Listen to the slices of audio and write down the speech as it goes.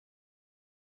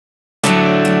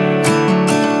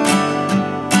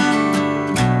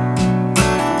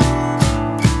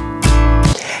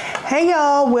Hey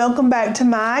y'all, welcome back to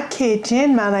my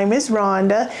kitchen. My name is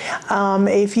Rhonda.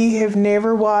 If you have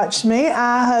never watched me,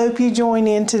 I hope you join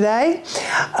in today.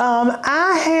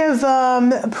 I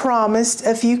have promised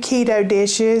a few keto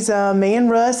dishes. Me and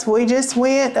Russ, we just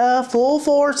went full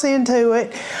force into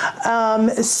it.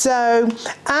 So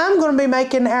I'm going to be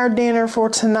making our dinner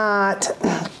for tonight.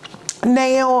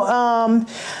 Now,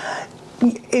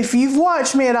 if you've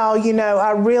watched me at all, you know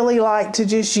I really like to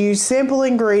just use simple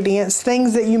ingredients,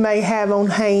 things that you may have on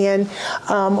hand.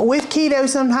 With keto,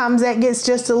 sometimes that gets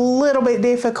just a little bit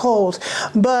difficult,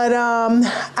 but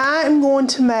I'm going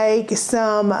to make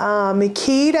some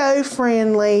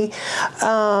keto-friendly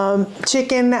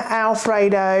chicken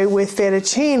Alfredo with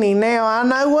fettuccine. Now, I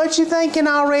know what you're thinking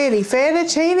already.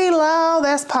 Fettuccine, law,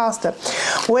 that's pasta.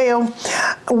 Well,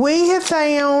 we have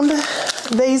found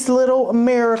these little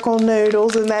Miracle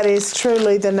Noodles, and that is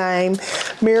truly the name,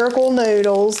 Miracle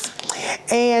Noodles.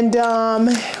 And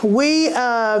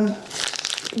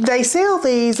they sell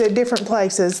these at different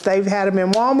places. They've had them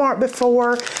in Walmart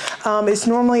before. It's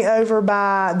normally over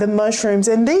by the mushrooms,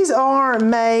 and these are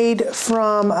made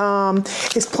from,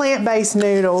 it's plant-based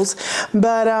noodles,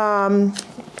 but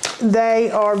they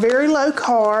are very low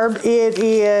carb. It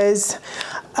is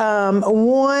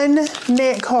 1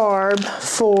 net carb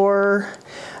for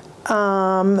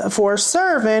a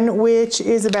serving, which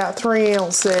is about 3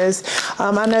 ounces.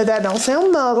 I know that don't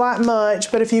sound like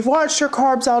much, but if you've watched your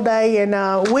carbs all day, and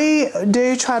we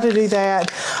do try to do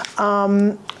that,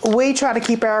 we try to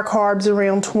keep our carbs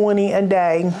around 20 a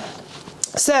day.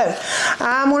 So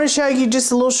I'm going to show you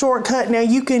just a little shortcut. Now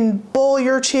you can boil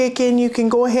your chicken, you can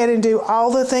go ahead and do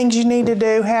all the things you need to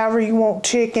do however you want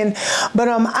chicken, but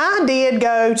I did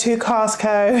go to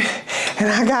Costco and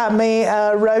I got me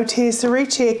a rotisserie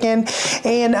chicken,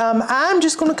 and I'm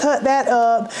just going to cut that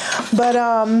up, but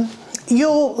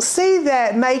you'll see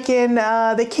that making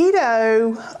the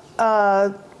keto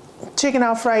chicken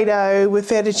Alfredo with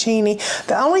fettuccine,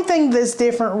 the only thing that's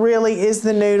different really is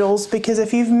the noodles, because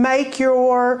if you make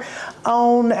your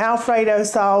own Alfredo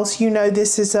sauce, you know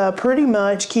this is pretty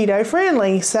much keto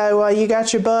friendly. So you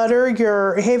got your butter,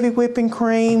 your heavy whipping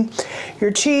cream,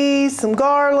 your cheese, some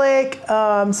garlic,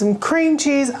 some cream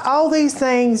cheese, all these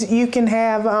things you can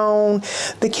have on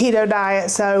the keto diet.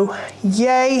 So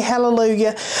yay,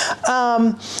 hallelujah.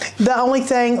 The only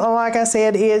thing, like I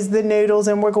said, is the noodles,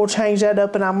 and we're going to change that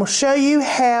up, and I'm going to show you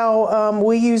how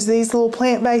we use these little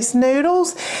plant-based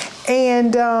noodles,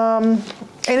 and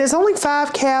it's only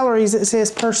 5 calories, it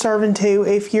says, per serving too,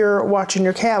 if you're watching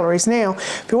your calories. Now,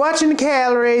 if you're watching the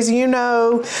calories, you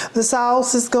know the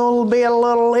sauce is going to be a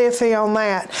little iffy on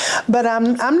that. But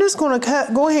I'm just going to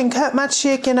go ahead and cut my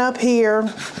chicken up here,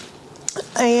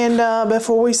 and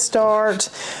before we start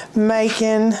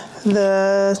making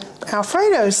the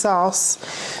Alfredo sauce.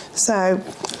 So,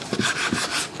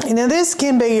 you know, this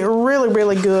can be really,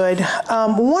 really good.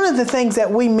 One of the things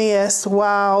that we miss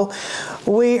while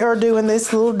we are doing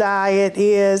this little diet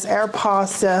is our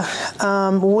pasta.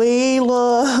 We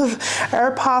love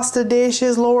our pasta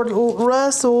dishes. Lord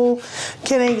Russell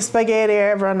can eat spaghetti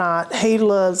every night. He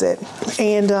loves it.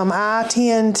 And I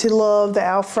tend to love the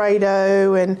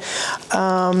Alfredo and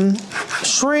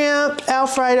shrimp,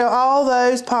 Alfredo, all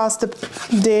those pasta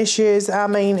dishes. I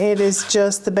mean, it is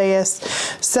just the best.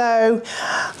 So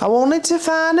I wanted to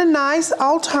find a nice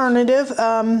alternative.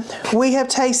 We have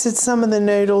tasted some of the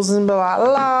noodles and be like,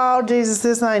 Lord Jesus,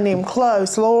 this ain't even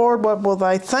close. Lord, what were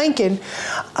they thinking?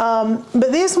 But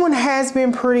this one has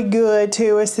been pretty good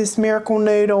to us, this Miracle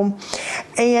Noodle.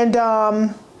 And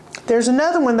there's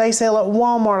another one they sell at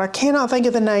Walmart. I cannot think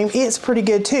of the name. It's pretty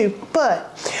good too.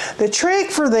 But the trick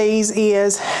for these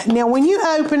is, now when you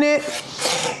open it,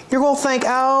 you're going to think,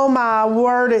 oh my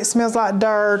word, it smells like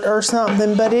dirt or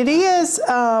something. But it is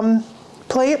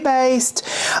plant-based.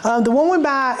 The one we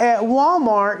buy at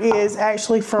Walmart is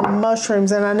actually from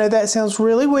mushrooms, and I know that sounds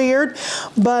really weird,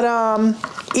 but I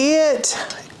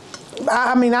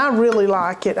mean, I really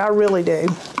like it. I really do.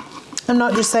 I'm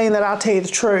not just saying that, I'll tell you the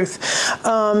truth,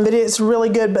 but it's really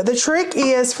good. But the trick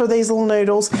is, for these little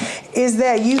noodles, is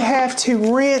that you have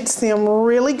to rinse them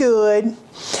really good,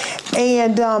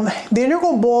 and then you're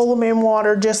going to boil them in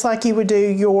water just like you would do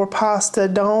your pasta.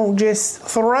 Don't just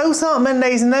throw something in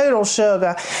these noodles,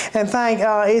 sugar, and think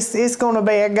it's going to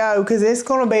be a go, because it's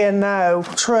going to be a no,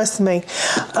 trust me.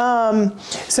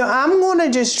 So I'm going to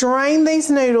just drain these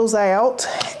noodles out,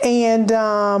 and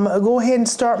go ahead and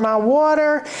start my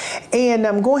water,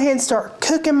 and go ahead and start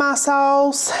cooking my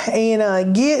sauce,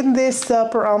 and getting this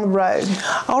supper on the road.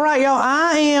 All right, y'all,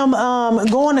 I am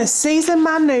going to season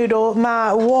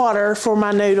my water water for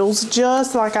my noodles,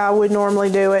 just like I would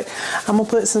normally do it. I'm gonna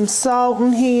put some salt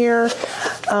in here.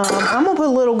 I'm gonna put a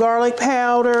little garlic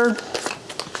powder.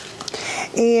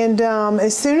 And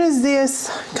as soon as this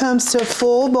comes to a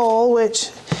full boil, which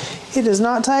it does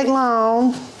not take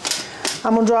long,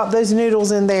 I'm gonna drop those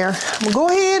noodles in there. I'm gonna go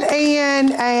ahead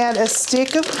and add a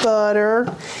stick of butter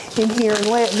in here and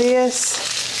let this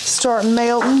start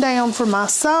melting down for my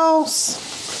sauce.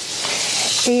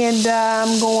 And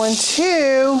I'm going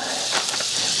to,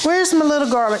 where's my little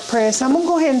garlic press? I'm gonna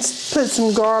go ahead and put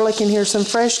some garlic in here, some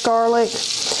fresh garlic,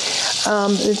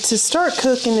 to start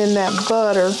cooking in that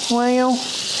butter. Well,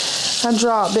 I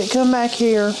dropped it. Come back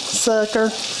here, sucker.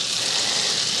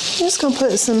 I'm just gonna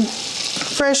put some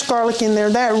fresh garlic in there.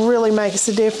 That really makes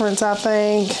a difference, I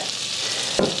think.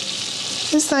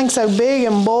 This thing's so big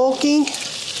and bulky.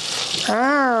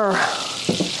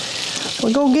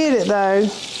 We're gonna get it though.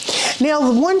 Now,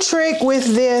 the one trick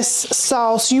with this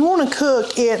sauce, you want to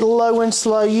cook it low and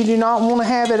slow. You do not want to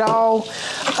have it all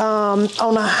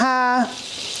on a high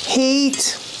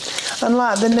heat.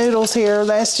 Unlike the noodles here,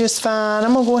 that's just fine.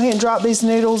 I'm gonna go ahead and drop these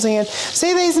noodles in.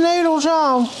 See these noodles,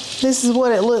 y'all? This is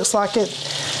what it looks like.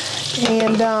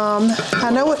 And I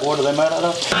know it. What are they made out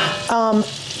of?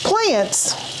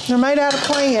 Plants. They're made out of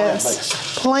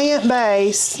plants.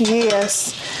 Plant-based,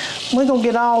 yes. We're gonna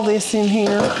get all this in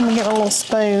here. I'm gonna get a little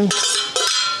spoon.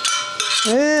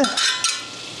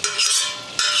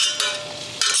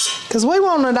 Because we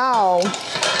want it all.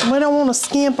 We don't want to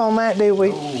skimp on that, do we?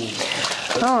 Ooh.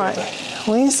 All right,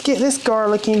 let's get this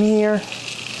garlic in here.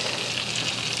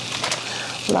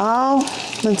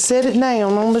 And set it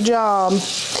down on the job.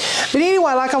 But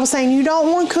anyway, like I was saying, you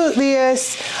don't want to cook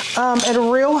this at a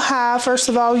real high. First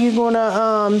of all, you're going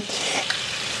to,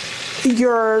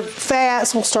 your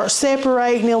fats will start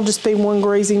separating. It'll just be one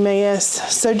greasy mess.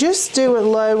 So just do it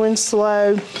low and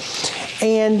slow.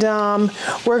 And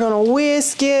we're going to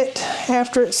whisk it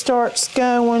after it starts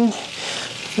going.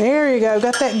 There you go.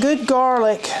 Got that good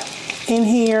garlic in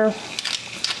here.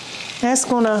 That's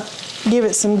going to give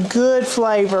it some good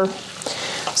flavor.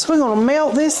 So we're going to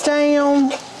melt this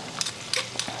down.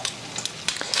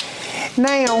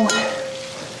 Now,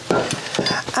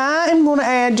 I am going to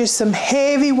add just some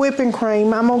heavy whipping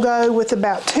cream. I'm going to go with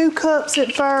about 2 cups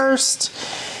at first.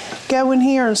 Go in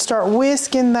here and start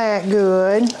whisking that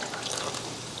good.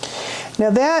 Now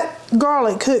that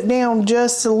garlic cooked down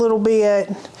just a little bit,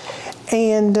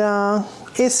 and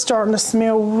it's starting to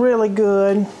smell really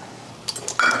good.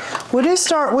 We'll just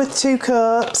start with 2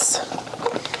 cups.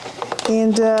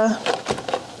 And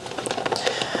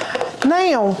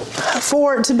now,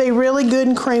 for it to be really good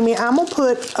and creamy, I'm gonna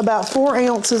put about 4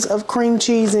 ounces of cream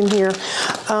cheese in here.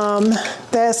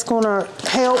 That's gonna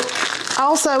help.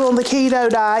 Also on the keto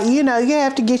diet, you know, you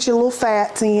have to get your little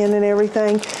fats in and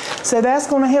everything. So that's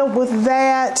gonna help with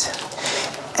that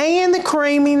and the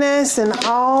creaminess and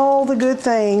all the good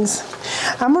things.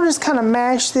 I'm gonna just kind of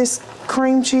mash this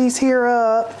cream cheese here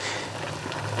up.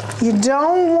 You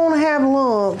don't want to have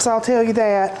lumps, I'll tell you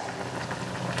that.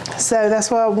 So that's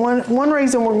why one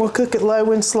reason we're going to cook it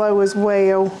low and slow as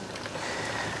well.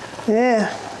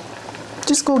 Yeah,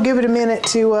 just go give it a minute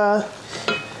to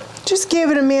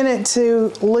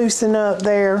loosen up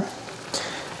there.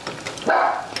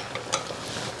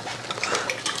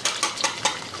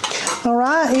 All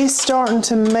right, it's starting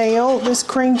to melt. This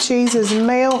cream cheese is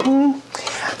melting.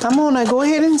 I'm going to go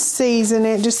ahead and season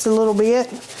it just a little bit.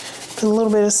 Put a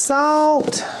little bit of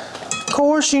salt. Of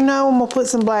course, you know I'm going to put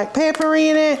some black pepper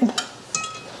in it.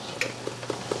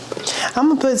 I'm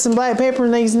going to put some black pepper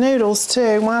in these noodles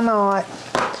too. Why not?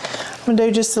 I'm going to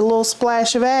do just a little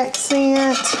splash of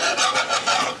accent.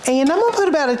 And I'm going to put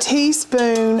about a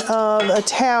teaspoon of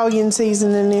Italian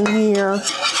seasoning in here.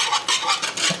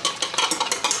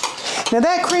 Now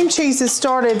that cream cheese has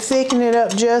started thickening it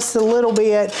up just a little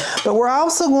bit, but we're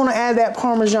also going to add that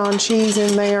Parmesan cheese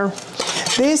in there.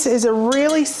 This is a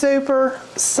really super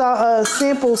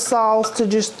simple sauce to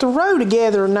just throw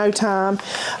together in no time.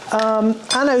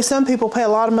 I know some people pay a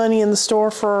lot of money in the store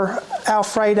for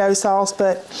Alfredo sauce,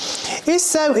 but it's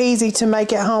so easy to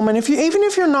make at home. And even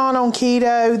if you're not on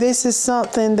keto, this is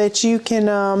something that you can,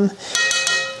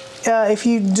 if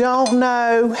you don't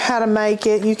know how to make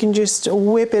it, you can just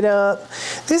whip it up.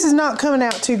 This is not coming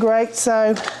out too great,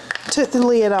 so took the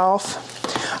lid off.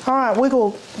 All right, we're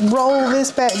going to roll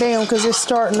this back down because it's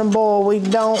starting to boil. We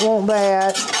don't want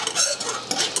that.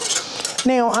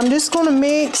 Now, I'm just going to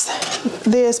mix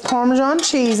this Parmesan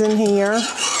cheese in here.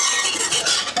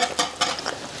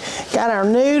 Got our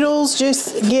noodles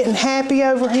just getting happy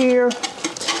over here,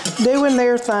 doing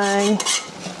their thing.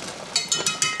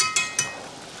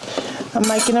 I'm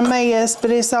making a mess,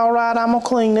 but it's all right. I'm gonna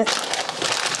clean it.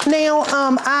 Now,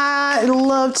 I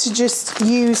love to just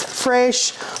use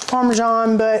fresh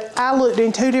Parmesan, but I looked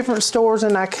in 2 different stores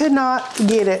and I could not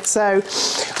get it. So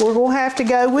we're gonna have to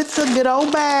go with the good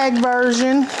old bag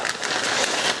version.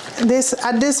 This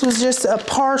was just a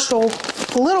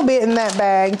little bit in that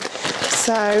bag.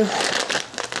 So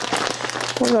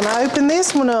we're gonna open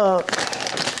this one up.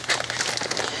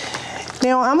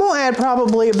 Now I'm gonna add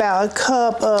probably about a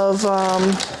cup of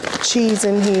cheese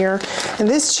in here. And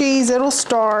this cheese, it'll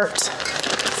start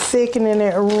thickening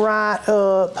it right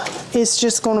up. It's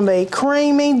just gonna be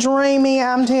creamy, dreamy.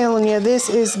 I'm telling you, this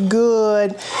is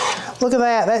good. Look at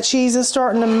that, that cheese is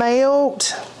starting to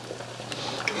melt.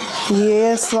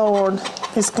 Yes, Lord,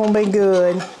 it's gonna be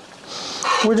good.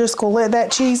 We're just gonna let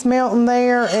that cheese melt in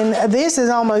there, and this is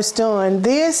almost done.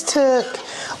 This took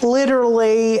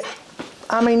literally,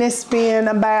 I mean, it's been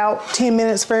about 10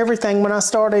 minutes for everything when I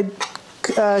started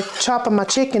chopping my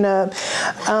chicken up.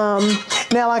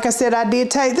 Now, like I said, I did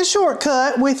take the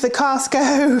shortcut with the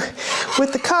Costco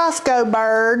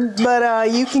bird,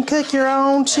 but you can cook your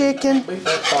own chicken.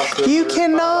 You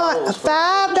cannot.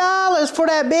 $5 for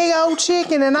that big old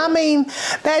chicken, and I mean,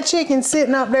 that chicken's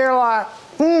sitting up there like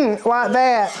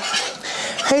that.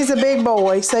 He's a big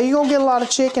boy, so you're gonna get a lot of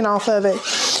chicken off of it.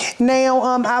 Now,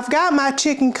 I've got my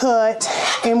chicken cut,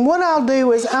 and what I'll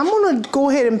do is I'm gonna go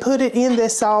ahead and put it in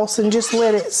this sauce and just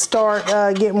let it start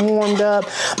getting warmed up.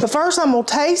 But first, I'm gonna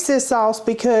taste this sauce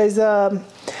because I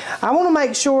wanna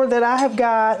make sure that I have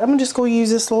got, I'm just gonna use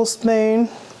this little spoon,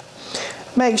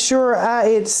 make sure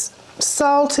it's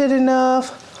salted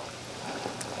enough.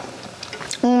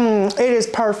 It is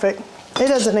perfect. It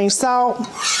doesn't need salt.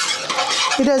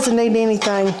 It doesn't need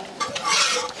anything.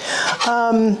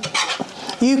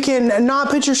 You can not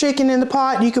put your chicken in the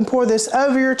pot. You can pour this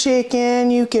over your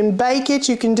chicken. You can bake it.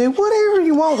 You can do whatever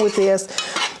you want with this.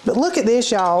 But look at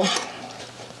this, y'all.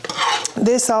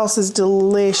 This sauce is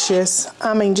delicious.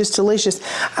 I mean, just delicious.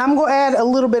 I'm going to add a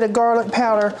little bit of garlic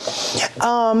powder.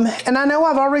 And I know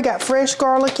I've already got fresh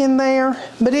garlic in there,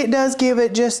 but it does give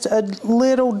it just a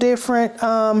little different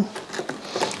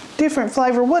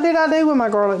flavor. What did I do with my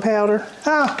garlic powder?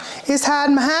 Oh, it's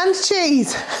hiding behind the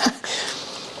cheese.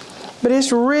 But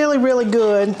it's really, really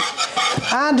good.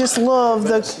 I just love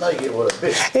the snake. It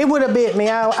would have bit me.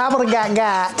 I would have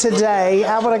got today.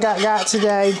 I would have got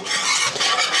today.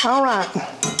 All right.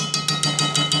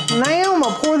 Now I'm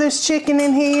gonna pour this chicken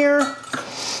in here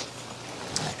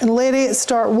and let it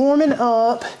start warming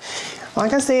up.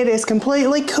 Like I said, it's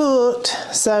completely cooked,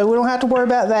 so we don't have to worry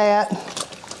about that.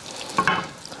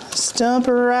 Dump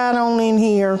her right on in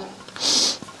here.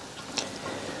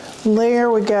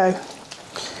 There we go.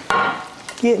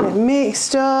 Getting it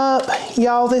mixed up.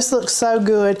 Y'all, this looks so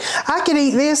good. I could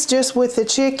eat this just with the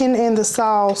chicken and the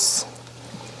sauce.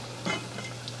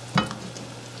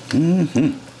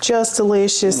 Just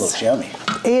delicious. It looks yummy.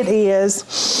 It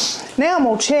is. Now I'm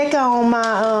gonna check on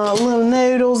my little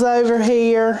noodles over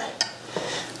here.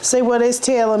 See what it's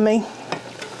telling me.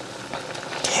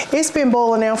 It's been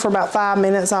boiling now for about 5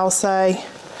 minutes, I'll say.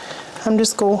 I'm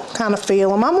just gonna kind of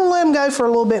feel them. I'm gonna let them go for a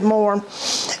little bit more.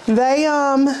 They,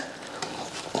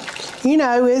 you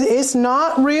know, it's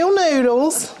not real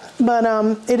noodles, but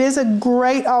it is a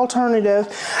great alternative.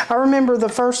 I remember the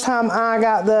first time I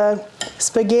got the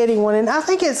spaghetti one, and I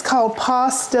think it's called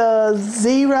Pasta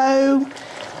Zero,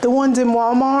 the ones in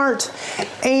Walmart.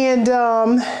 And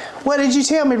what did you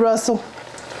tell me, Russell?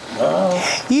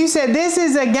 You said this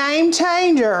is a game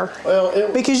changer.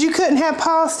 Well, because you couldn't have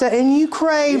pasta and you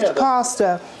craved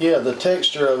pasta. Yeah, the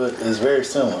texture of it is very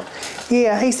similar.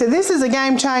 Yeah, he said this is a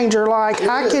game changer. Like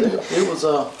it was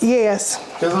yes.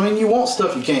 Because I mean, you want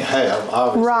stuff you can't have,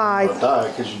 obviously. Right. On a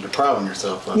diet because you're depriving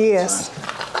yourself of it. Yes.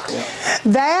 So, yeah.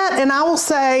 That, and I will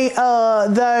say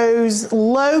those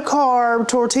low carb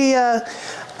tortilla.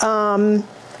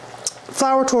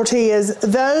 Flour tortillas,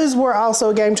 those were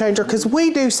also a game changer because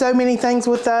we do so many things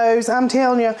with those. I'm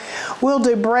telling you, we'll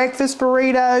do breakfast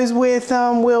burritos with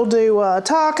them. We'll do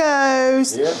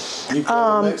tacos. Yeah, you go to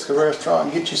a Mexican restaurant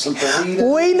and get you some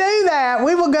fajitas. We do that.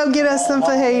 We will go get us some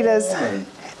fajitas.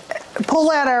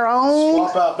 Pull out our own.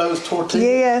 Swap out those tortillas.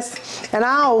 Yes, and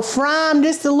I'll fry them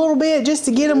just a little bit just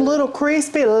to get them a little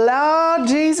crispy. Lord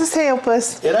Jesus help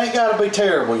us. It ain't got to be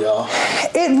terrible, y'all.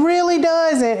 It really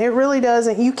doesn't. It really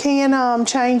doesn't. You can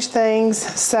change things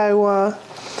so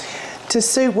to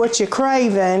suit what you're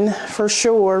craving for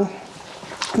sure.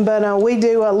 But we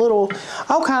do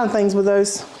all kind of things with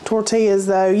those tortillas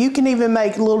though. You can even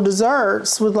make little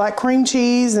desserts with like cream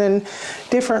cheese and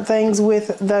different things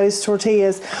with those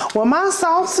tortillas. Well, my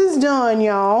sauce is done,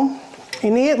 y'all,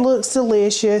 and it looks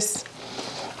delicious.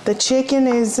 The chicken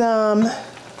is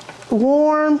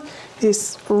warm.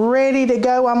 It's ready to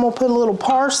go. I'm gonna put a little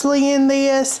parsley in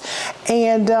this,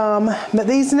 and but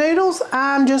these noodles,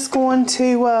 I'm just going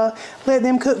to let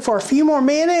them cook for a few more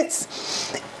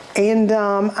minutes, and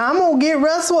I'm gonna get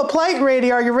Russell a plate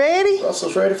ready. Are you ready?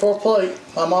 Russell's ready for a plate.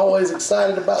 I'm always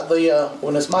excited about the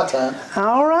when it's my time.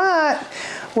 All right.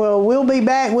 Well, we'll be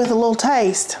back with a little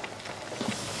taste.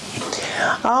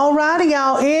 All righty,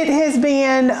 y'all. It has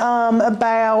been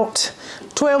about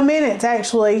 12 minutes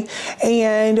actually,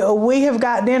 and we have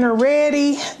got dinner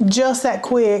ready just that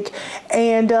quick.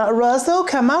 And Russell,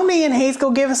 come on in. He's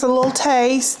gonna give us a little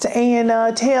taste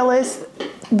and tell us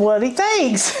what he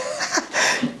thinks.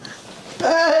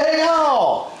 Hey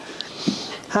y'all!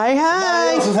 Hey, hey!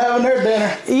 Somebody else is having their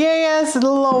dinner. Yes,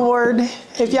 Lord.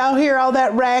 If y'all hear all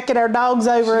that racket, our dog's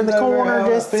over in the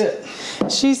corner.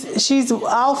 She's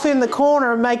off in the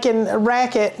corner making a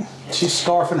racket. She's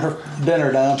scarfing her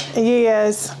dinner down.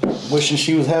 Yes. Wishing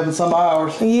she was having some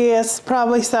hours. Yes,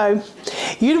 probably so.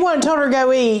 You the one told her to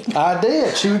go eat. I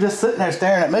did. She was just sitting there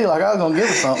staring at me like I was gonna give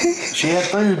her something. She had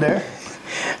food there.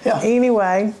 Yeah.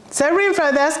 Anyway, so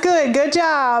Renfro, that's good. Good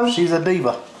job. She's a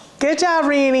diva. Good job,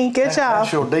 Rennie. Good job.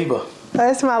 That's your diva.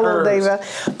 That's my little diva.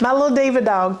 My little diva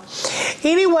dog.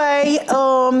 Anyway,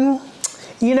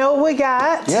 you know what we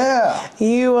got? Yeah.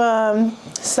 You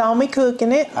saw me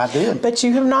cooking it. I did. But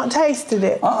you have not tasted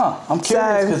it. I'm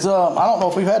curious because I don't know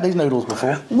if we've had these noodles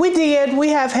before. We did. We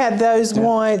have had those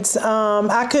once.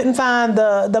 I couldn't find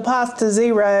the Pasta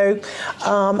Zero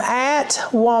at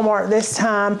Walmart this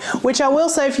time, which I will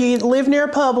say if you live near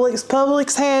Publix,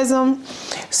 Publix has them.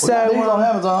 We got these on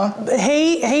Amazon.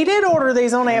 He did order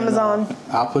these on Amazon.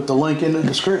 I'll put the link in the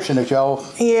description if y'all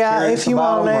if you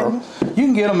want it. You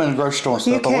can get them in the grocery store and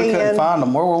stuff, but we couldn't find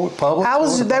them. Where were we?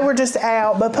 Publix? They were just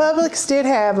out, but Publix did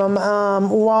have them.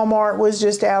 Walmart was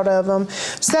just out of them.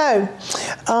 So,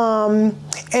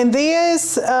 and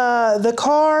this, the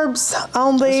carbs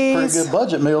on these. It's a pretty good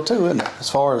budget meal too, isn't it? As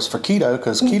far as for keto,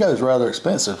 because keto is rather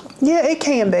expensive. Yeah, it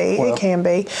can be. Well, it can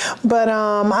be. But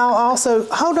I'll also,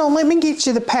 hold on, let me get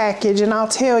you the package and I'll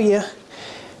tell you.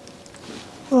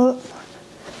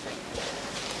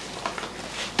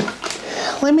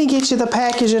 Let me get you the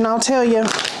package and I'll tell you.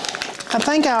 I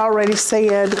think I already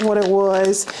said what it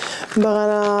was,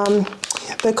 but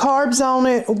the carbs on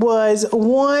it was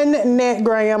 1 net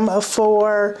gram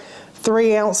for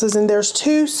 3 ounces, and there's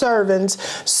 2 servings.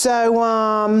 So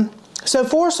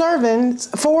 4 servings,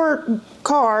 4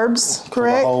 carbs,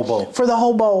 correct? For the whole bowl. For the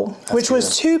whole bowl, which good.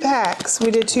 was 2 packs. We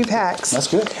did 2 packs. That's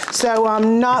good. So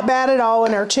not bad at all.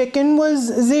 And our chicken was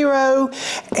 0.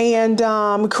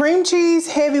 And cream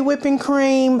cheese, heavy whipping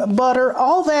cream, butter,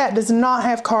 all that does not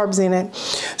have carbs in it.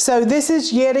 So this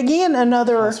is yet again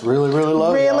another. That's really, really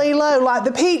low. Really low. Like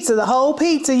the pizza, the whole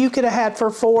pizza you could have had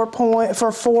for 4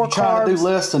 carbs. Trying to do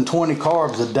less than 20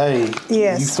 carbs a day.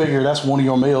 Yes. You figure that's one of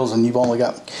your meals and you've only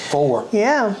got 4.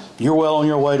 Yeah. You're well on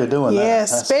your way to doing that.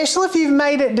 Yes, especially if you've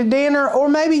made it to dinner, or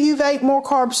maybe you've ate more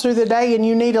carbs through the day and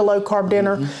you need a low carb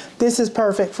dinner. This is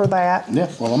perfect for that. Yeah,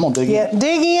 well, I'm going to dig in.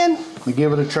 Dig in. We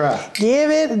give it a try. Give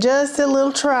it just a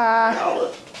little try.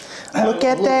 Look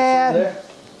at that.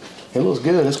 It looks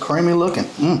good. It's creamy looking.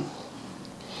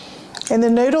 And the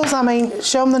noodles, I mean,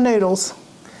 show them the noodles.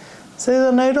 See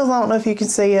the noodles? I don't know if you can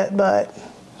see it, but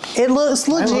it looks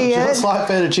legit. It looks like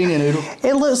fettuccine noodle.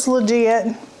 It looks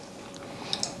legit.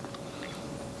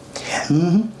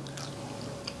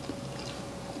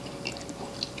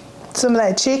 Some of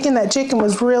that chicken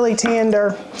was really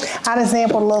tender. I just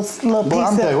sampled a little piece of it.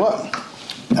 I'll tell you what,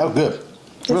 that was good.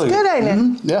 It's really good, ain't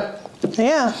it? Yeah.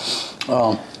 Yeah.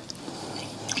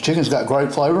 Chicken's got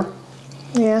great flavor.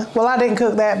 Yeah. Well, I didn't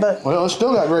cook that, but. Well, it's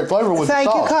still got great flavor with the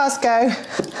sauce. Thank you,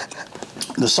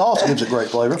 Costco. The sauce gives it great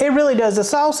flavor. It really does. The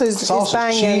sauce is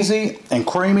banging. Cheesy and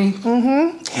creamy.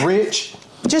 Rich.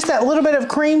 Just that little bit of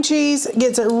cream cheese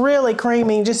gets it really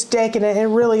creamy, just decadent. It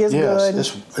really is good.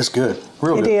 Yes, it's good.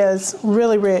 Real good. It is.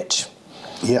 Really rich.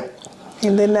 Yeah.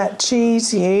 And then that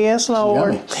cheese, yes,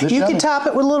 Lord. You can top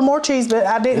it with a little more cheese, but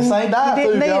I didn't. This ain't diet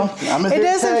food, y'all. It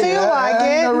doesn't feel like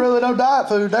it. Ain't really no diet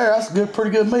food there. That's a good,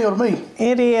 pretty good meal to me.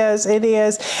 It is. It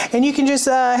is. And you can just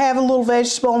have a little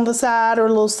vegetable on the side or a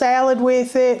little salad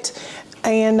with it.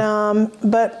 And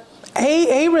but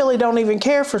he really don't even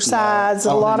care for sides.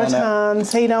 A lot of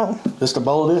times he don't. Just a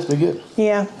bowl of this be good.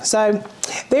 Yeah. So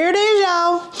there it is,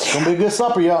 y'all. It's gonna be a good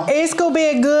supper, y'all. It's gonna be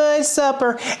a good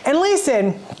supper. And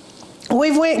listen.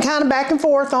 We've went kind of back and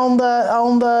forth on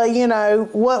the you know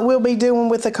what we'll be doing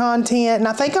with the content, and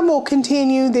I think I'm gonna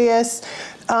continue this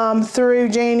through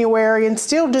January and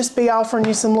still just be offering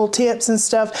you some little tips and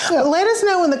stuff. Yeah. But let us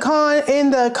know in the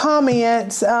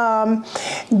comments,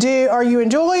 are you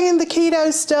enjoying the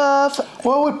keto stuff?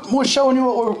 Well, we're showing you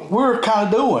what we're kind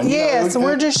of doing. Yes,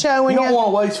 we're just showing you. You don't want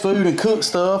to waste food and cook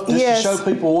stuff just to show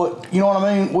people what, you know what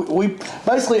I mean? We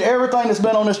basically, everything that's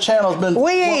been on this channel has been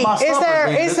what my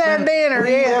it's our dinner.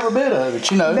 We eat every bit of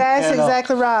it, you know. That's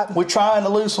exactly right. We're trying to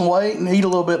lose some weight and eat a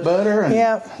little bit better.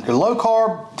 And the low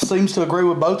carb seems to agree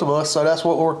with both of us, so that's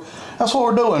what we're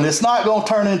doing. It's not going to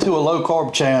turn into a low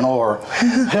carb channel or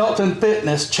health and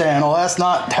fitness channel. That's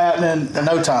not happening in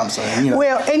no time soon. You know.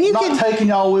 Well, and you can taking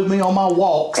y'all with me on my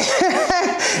walks,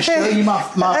 and show you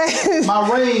my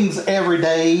rings every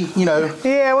day. You know.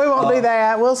 Yeah, we won't do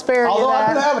that. We'll spare you that. Although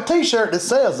I do have a T-shirt that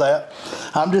says that.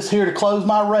 I'm just here to close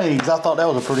my rings. I thought that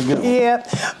was a pretty good one. Yeah,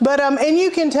 but and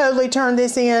you can totally turn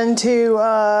this into,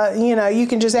 you know, you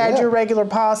can just add your regular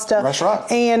pasta. That's right.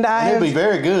 And it'll be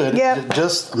very good. Yeah.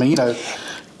 Just, I mean, you know,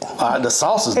 the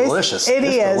sauce is delicious. It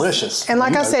is delicious. And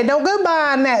like I said, don't go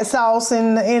buying that sauce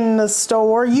in the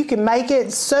store. You can make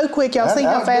it so quick. Y'all see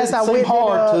how fast I whipped it up. It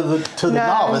hard to the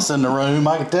novice in the room.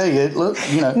 I can tell you, it look,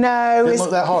 you know, no, it didn't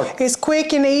look that hard. It's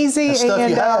quick and easy,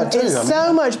 and it's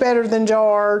so much better than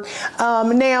jarred.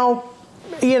 Now,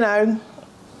 you know,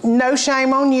 no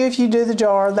shame on you if you do the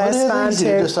jar. That's fine too.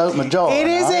 To just open a jar. It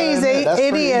is easy.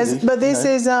 It is. But this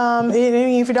is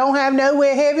if you don't have no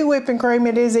heavy whipping cream,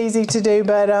 it is easy to do.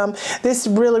 But this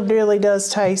really does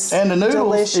taste and the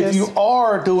noodles. delicious. If you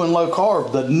are doing low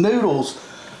carb, the noodles,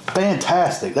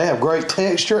 fantastic. They have great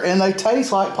texture and they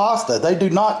taste like pasta. They do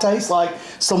not taste like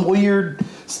some weird,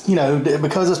 you know,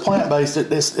 because it's plant-based,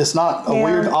 it's not a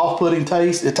weird off-putting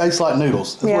taste. It tastes like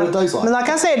noodles. That's what it tastes like. But like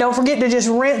I said, don't forget to just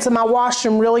rinse them. I washed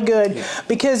them really good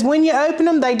because when you open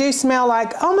them, they do smell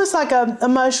like almost like a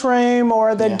mushroom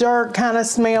or the dirt kind of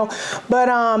smell. But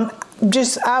I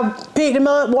picked them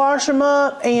up, washed them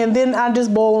up, and then I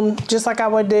just boil them just like I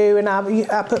would do. And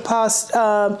I put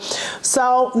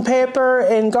salt and pepper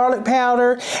and garlic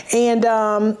powder, and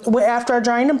after I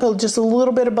drain them, put just a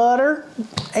little bit of butter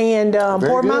and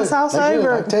pour my sauce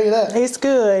over. I can tell you that. It's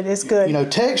good. It's good. You know,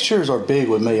 textures are big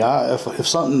with me. If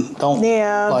something don't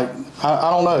like, I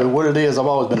don't know what it is. I've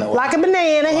always been that way. Like a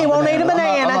banana, he won't eat a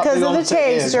banana because of the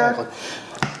texture. Yeah,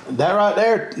 exactly. That right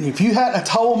there. If you hadn't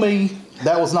told me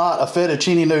that was not a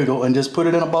fettuccine noodle and just put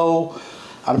it in a bowl,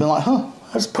 I'd have been like, huh,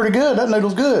 that's pretty good. That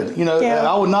noodle's good. You know,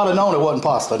 I would not have known it wasn't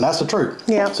pasta, and that's the truth.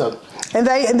 Yeah. So, and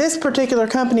this particular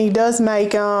company does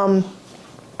make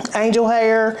angel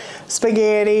hair,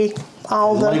 spaghetti,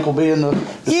 all the link will be in the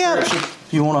description.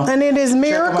 If you want to. And it is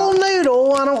Miracle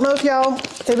Noodle. I don't know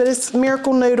if it's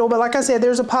Miracle Noodle, but like I said,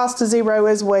 there's a Pasta Zero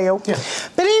as well. Yeah.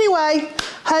 But anyway,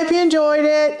 hope you enjoyed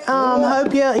it.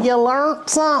 Hope you learned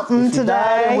something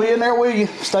today. We in there with you.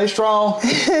 Stay strong.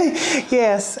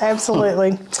 Yes,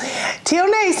 absolutely. Till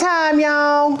next time,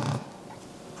 y'all.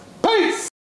 Peace.